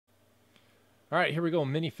All right, here we go.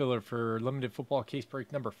 Mini filler for limited football case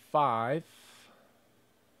break number 5.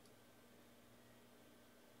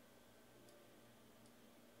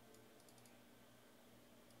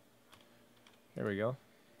 Here we go.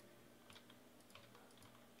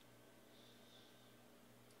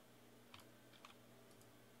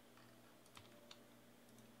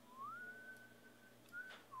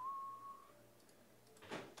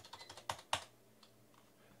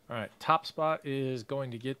 All right, top spot is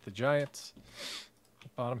going to get the Giants.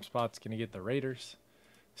 Bottom spot's going to get the Raiders.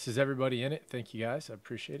 This is everybody in it. Thank you, guys. I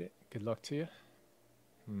appreciate it. Good luck to you.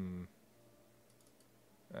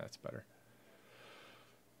 That's better.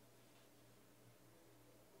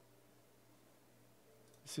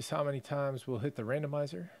 This is how many times we'll hit the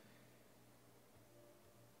randomizer.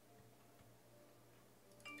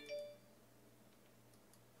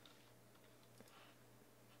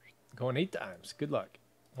 Going 8 times. Good luck.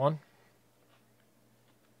 1,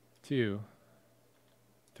 2,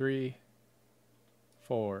 3,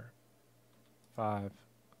 4, 5,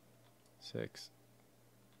 6,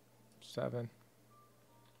 7,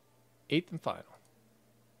 8th and final.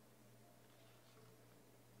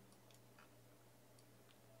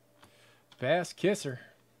 Bass Kisser.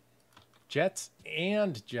 Jets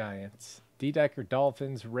and Giants. D-Decker,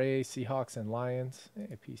 Dolphins, Ray, Seahawks, and Lions.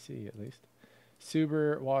 PC at least.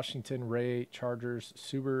 Suber, Washington, Ray, Chargers,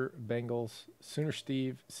 Suber, Bengals, Sooner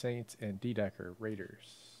Steve, Saints, and D-Decker,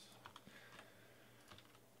 Raiders.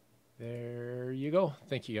 There you go.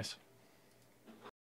 Thank you, guys.